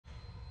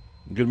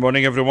Good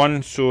morning,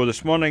 everyone. So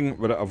this morning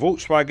we're at a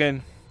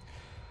Volkswagen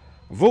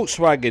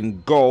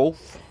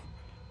Golf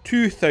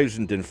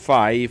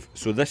 2005.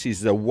 So this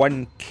is the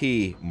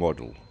 1K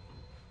model.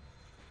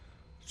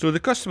 So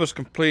the customer's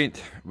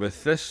complaint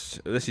with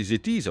this is a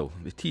diesel,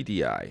 the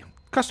TDI.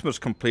 Customer's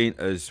complaint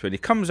is when he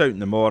comes out in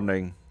the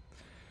morning,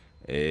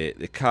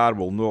 the car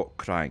will not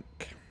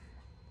crank.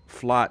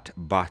 Flat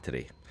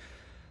battery.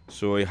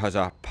 So he has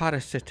a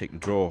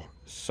parasitic draw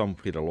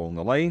somewhere along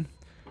the line,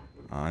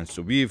 and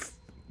so we've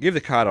give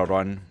the car a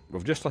run,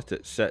 we've just let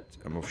it sit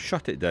and we've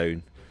shut it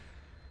down,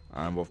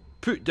 and we've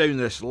put down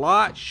this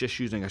latch just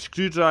using a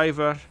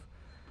screwdriver,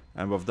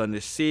 and we've done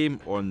the same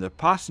on the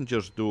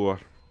passenger's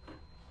door.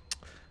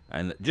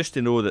 And just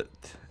to know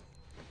that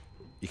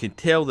you can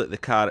tell that the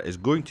car is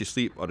going to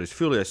sleep or is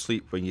fully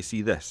asleep when you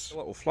see this. A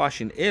little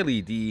flashing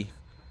LED,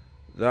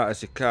 that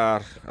is the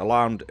car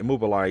alarmed,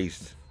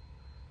 immobilised,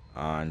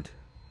 and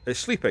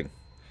it's sleeping.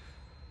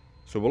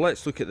 So well,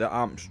 let's look at the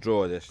amps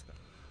draw of this.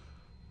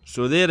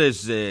 So there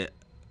is the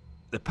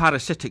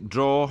parasitic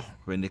draw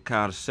when the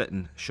car's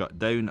sitting shut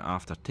down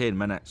after 10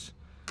 minutes.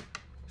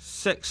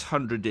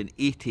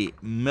 680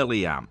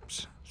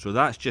 milliamps. So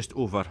that's just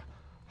over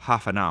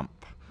half an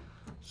amp.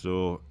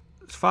 So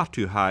it's far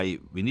too high.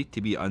 We need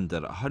to be under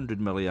 100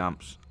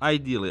 milliamps,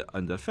 ideally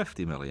under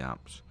 50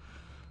 milliamps.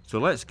 So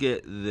let's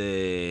get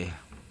that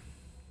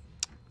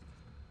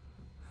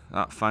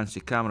fancy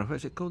camera.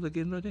 What's it called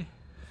again, Rudy?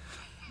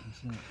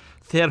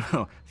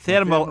 Thermal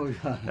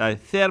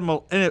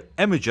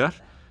imager,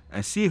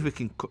 and see if we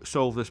can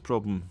solve this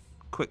problem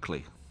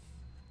quickly.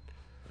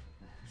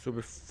 So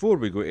before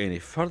we go any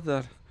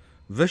further,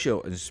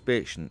 visual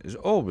inspection is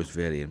always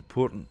very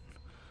important.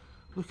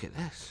 Look at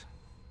this.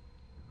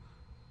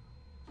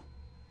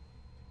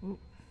 Oh,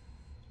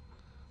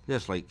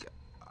 there's like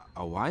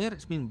a wire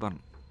that's been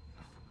burnt.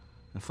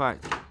 In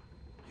fact,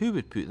 who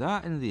would put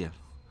that in there?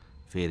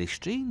 Very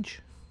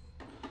strange.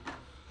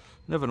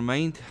 Never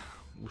mind.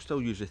 We'll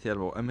still use the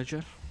thermal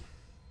imager.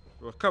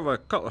 We'll cover a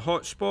couple of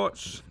hot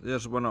spots.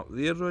 There's one up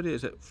there already.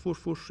 Is it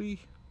 443?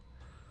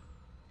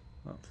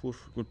 Go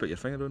and put your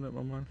finger on it,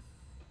 my man.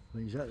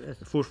 What is that?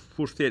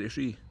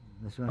 433.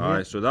 This one Aye,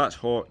 here? so that's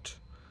hot.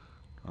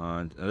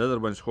 And another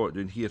one's hot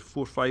down here,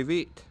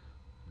 458.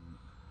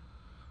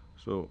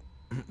 So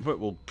what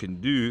we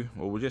can do,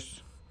 well, we'll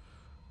just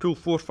pull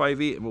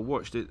 458 and we'll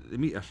watch the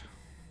meter.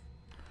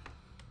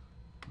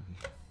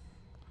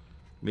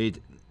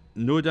 Made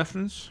no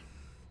difference.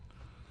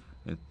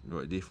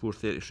 What day?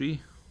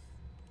 433.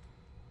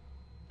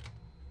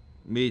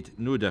 Made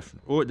no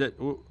difference. Oh, it did.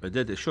 Oh, it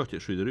did. It shot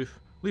it through the roof.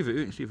 Leave it out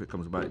and see if it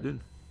comes back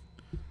down.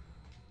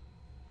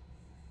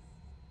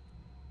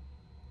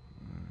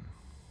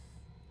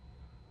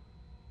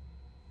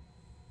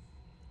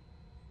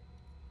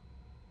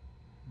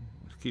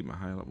 Let's keep my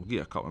high up. We'll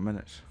get a couple of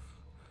minutes.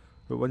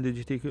 What one did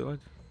you take out, lad?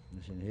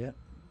 This in here.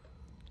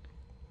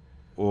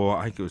 Oh,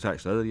 I think it was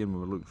actually the other one we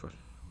were looking for.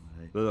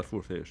 Right. The other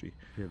 433.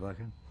 Put it back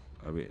in.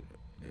 I wait.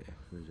 Yeah.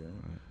 Where's that?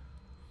 Right.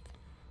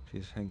 See,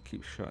 this thing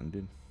keeps shutting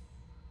down.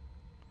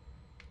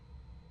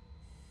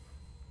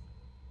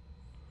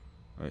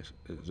 Right,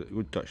 is it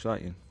good? Touch that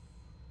in.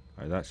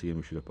 Aye, that's the end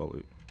we should have pulled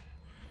out.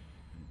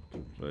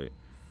 Right.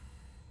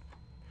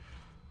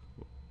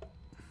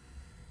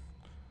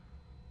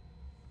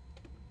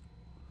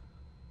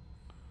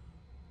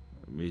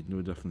 It made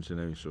no difference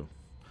now, so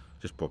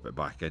just pop it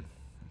back in and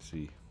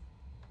see.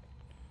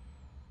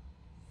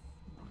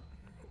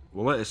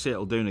 We'll let it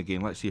settle down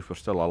again. Let's see if we're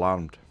still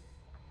alarmed.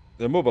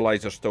 The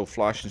immobiliser's still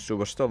flashing, so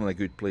we're still in a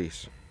good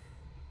place.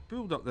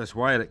 Pulled up this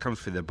wire, it comes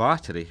for the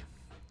battery.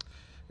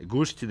 It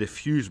goes to the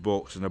fuse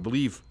box, and I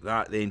believe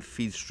that then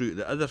feeds through to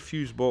the other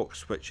fuse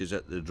box, which is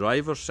at the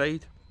driver's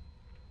side.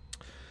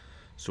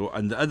 So,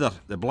 and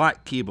the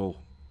black cable,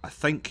 I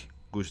think,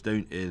 goes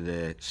down to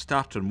the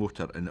starter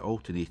motor and the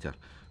alternator.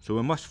 So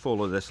we must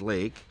follow this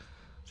leg,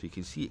 so you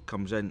can see it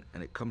comes in,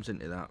 and it comes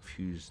into that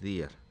fuse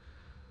there.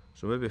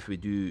 So maybe if we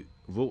do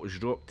voltage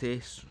drop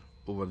tests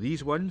over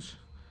these ones,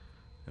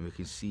 and we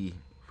can see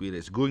where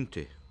it's going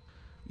to,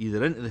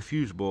 either into the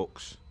fuse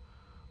box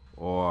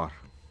or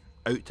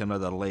out to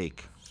another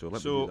leg. So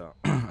let me do that.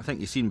 I think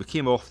you've seen we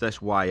came off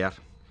this wire,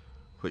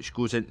 which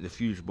goes into the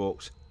fuse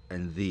box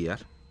in there,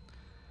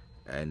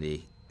 and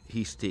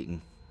he's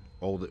taking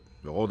all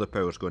the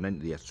power's going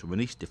into there. So we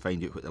need to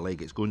find out what the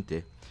leg it's going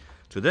to.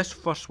 So this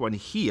first one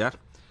here,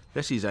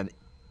 this is an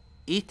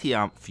 80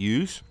 amp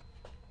fuse,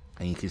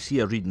 and you can see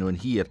a reading on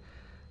here.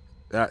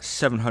 That's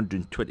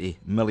 720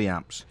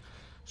 milliamps.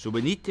 So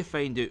we need to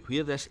find out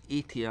where this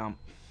 80 amp.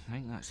 I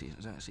think that's it.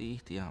 That's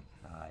 80 amp.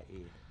 Aye,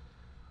 8.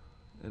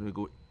 There we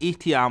go,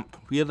 80 amp,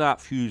 where that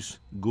fuse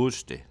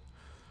goes to.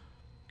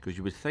 Because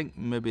you would think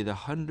maybe the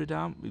 100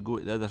 amp would go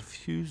to the other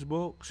fuse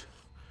box.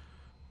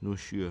 No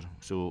sure.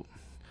 So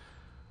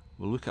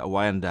we'll look at a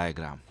wiring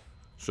diagram.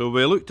 So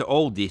we looked at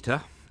all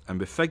data, and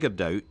we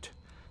figured out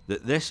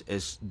that this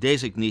is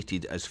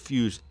designated as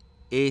fuse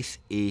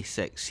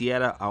SA6,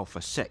 Sierra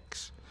Alpha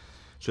 6.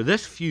 So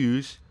this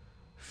fuse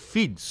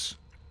feeds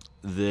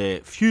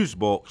the fuse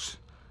box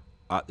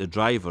at the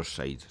driver's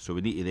side, so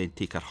we need to then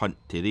take our hunt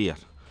to there.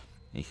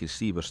 And you can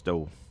see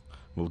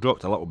we've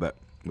dropped a little bit,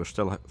 we're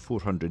still at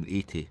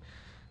 480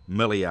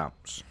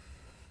 milliamps.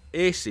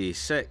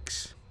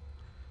 SA6,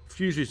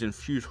 fuses and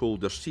fuse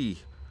holder C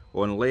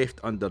on left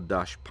under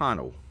dash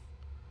panel,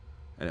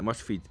 and it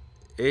must feed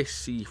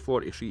SC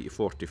 43 to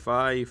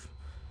 45,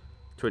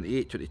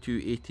 28,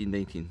 22, 18,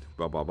 19,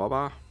 blah blah blah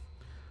blah.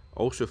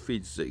 Also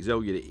feeds the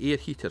auxiliary air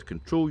heater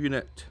control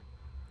unit.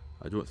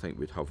 I don't think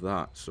we'd have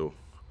that, so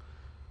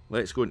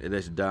let's go into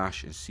this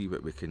dash and see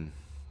what we can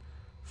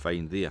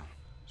find there.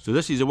 So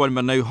this is the one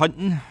we're now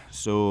hunting,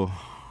 so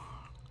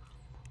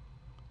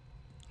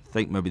I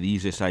think maybe the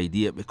easiest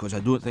idea, because I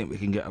don't think we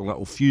can get a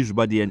little fuse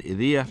buddy into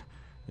there,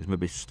 is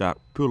maybe start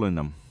pulling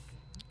them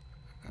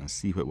and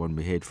see what one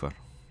we head for.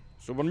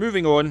 So we're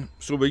moving on.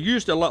 So we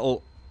used a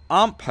little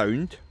amp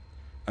hound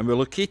and we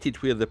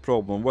located where the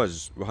problem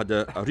was. We had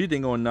a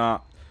reading on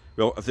that.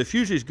 Well, if the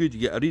fuse is good, you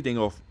get a reading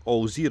of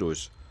all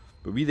zeros,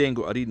 but we then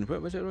got a reading,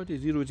 what was it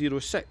already,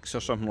 006 or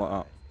something like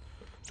that.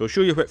 So I'll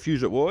show you what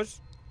fuse it was.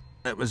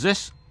 It was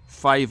this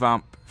 5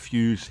 amp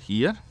fuse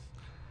here,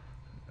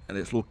 and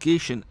its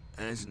location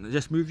is,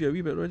 just move you a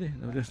wee bit, Roddy.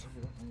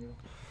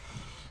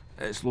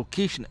 Its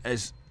location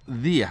is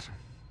there,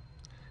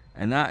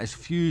 and that is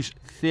fuse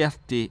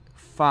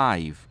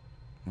 35.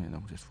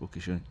 I'll just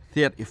focus on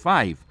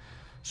 35.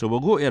 So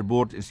we'll go to our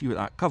board and see what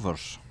that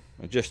covers.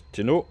 And just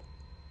to note,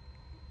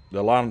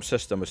 the alarm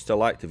system is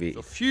still activated.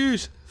 So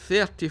fuse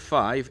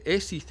 35,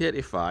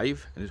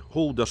 SC35, and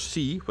holder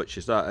C, which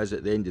is that is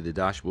at the end of the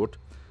dashboard.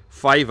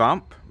 5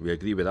 amp, we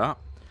agree with that.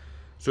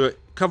 So it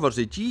covers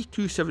the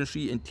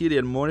G273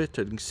 interior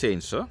monitoring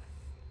sensor.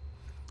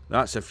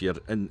 That's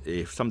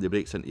if somebody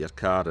breaks into your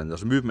car and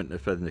there's movement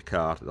within the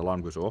car, the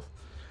alarm goes off.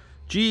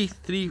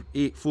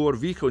 G384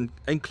 vehicle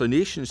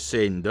inclination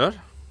sender,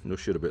 not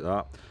sure about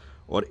that,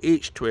 or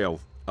H12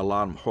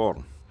 alarm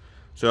horn.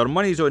 So our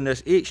money's on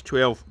this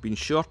H12 being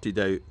shorted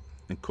out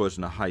and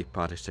causing a high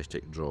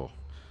parasitic draw.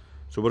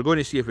 So we're going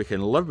to see if we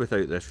can live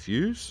without this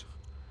fuse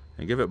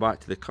and give it back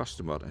to the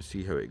customer and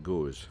see how it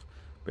goes.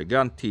 But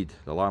guaranteed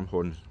the alarm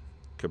horn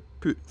can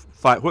put, in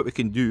fact what we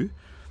can do,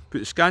 put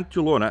the scan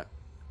tool on it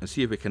and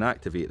see if we can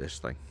activate this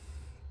thing.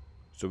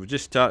 So we've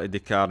just started the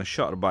car and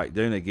shut her back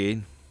down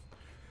again.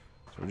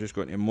 So we're just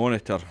going to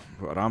monitor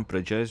what our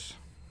amperage is.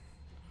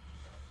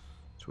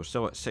 So we're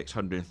still at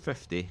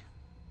 650,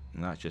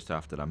 and that's just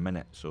after a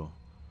minute, so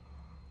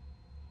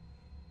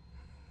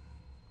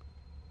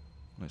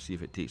let's see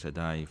if it takes a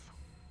dive.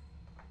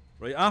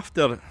 Right,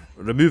 after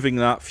removing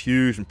that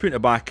fuse and putting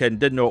it back in,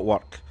 did not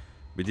work.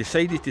 We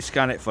decided to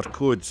scan it for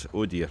codes,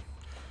 oh dear.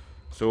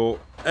 So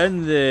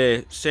in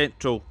the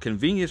central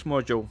convenience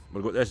module,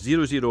 we've got this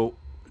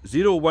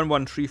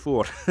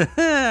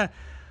 001134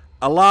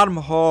 alarm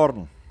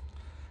horn.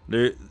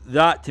 Now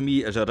that to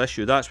me is our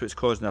issue, that's what's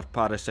causing our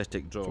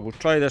parasitic draw. So we'll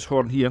try this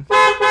horn here.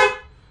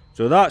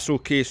 So that's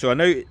okay, so I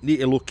now need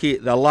to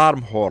locate the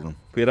alarm horn,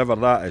 wherever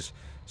that is.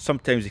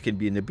 Sometimes it can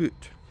be in the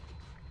boot.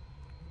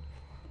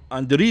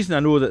 And the reason I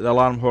know that the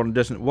alarm horn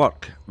doesn't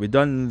work, we've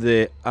done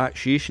the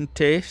actuation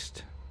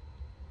test.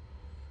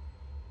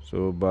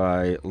 So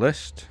by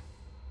list.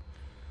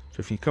 So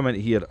if you come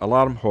into here,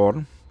 alarm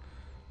horn.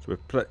 So we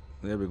put,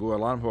 there we go,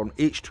 alarm horn,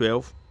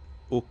 H12,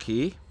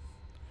 okay.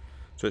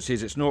 So it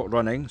says it's not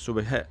running, so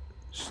we hit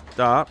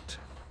start.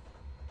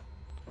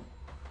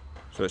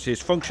 So it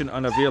says function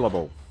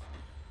unavailable.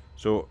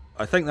 So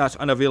I think that's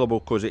unavailable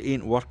because it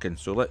ain't working.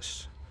 So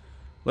let's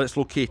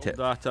locate it.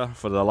 Data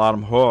for the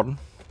alarm horn.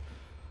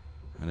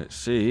 And it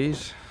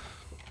says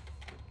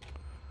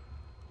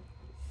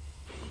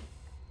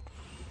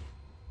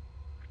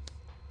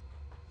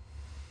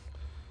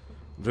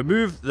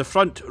remove the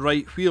front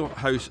right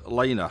wheelhouse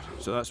liner.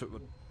 So that's what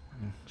we're...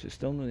 Is it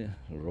still not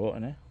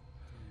rotten, eh?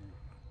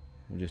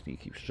 We just need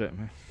to keep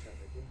stripping, eh?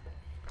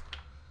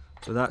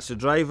 So that's the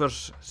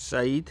driver's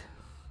side.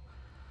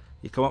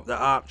 You come up the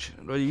arch.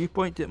 Roddy, you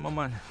point it, my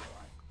man.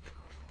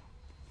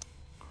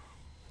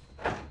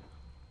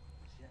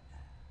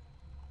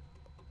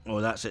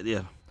 Oh, that's it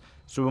there.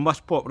 So we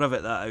must pop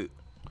rivet that out.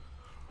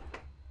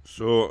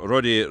 So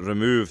Roddy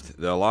removed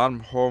the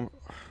alarm horn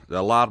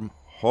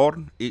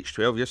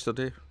H12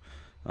 yesterday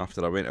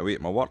after I went away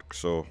at my work,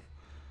 so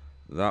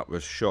that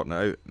was shorting it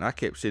out. And I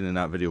kept saying in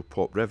that video,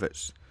 pop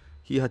rivets.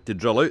 He had to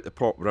drill out the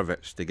pop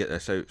rivets to get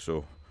this out,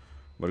 so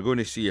we're going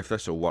to see if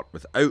this will work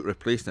without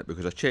replacing it,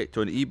 because I checked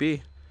on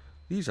eBay.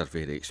 These are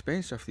very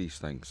expensive, these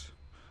things.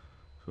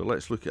 So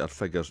let's look at our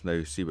figures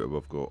now, see what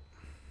we've got.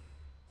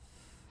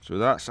 So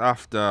that's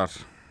after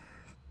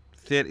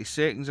 30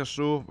 seconds or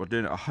so, we're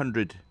doing it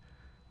 100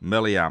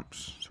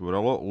 milliamps. So we're a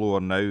lot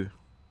lower now.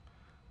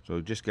 So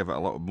just give it a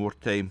little more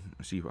time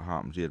and see what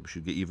happens here. We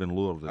should get even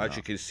lower than that. As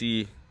you can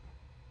see,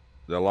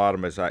 the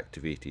alarm is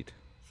activated.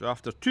 So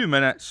after 2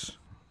 minutes,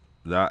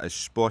 that is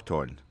spot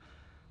on.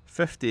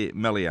 50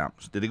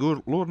 milliamps. Did it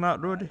go lower than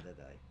that, Roddy? Did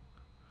I?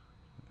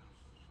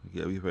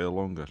 Get a wee while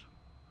longer.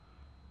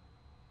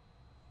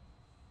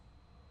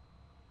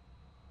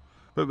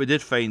 But we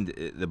did find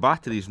the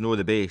batteries know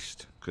the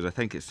best, because I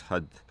think it's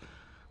had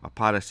a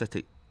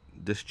parasitic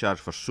discharge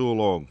for so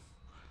long.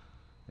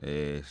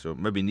 So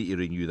maybe need to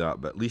renew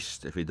that, but at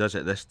least if he does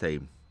it this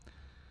time,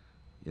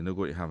 you're not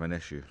going to have an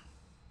issue.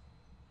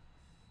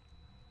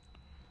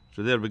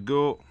 So there we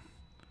go,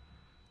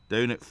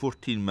 down at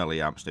 14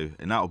 milliamps now,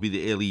 and that'll be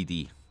the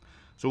LED.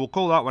 So we'll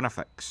call that one a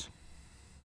fix.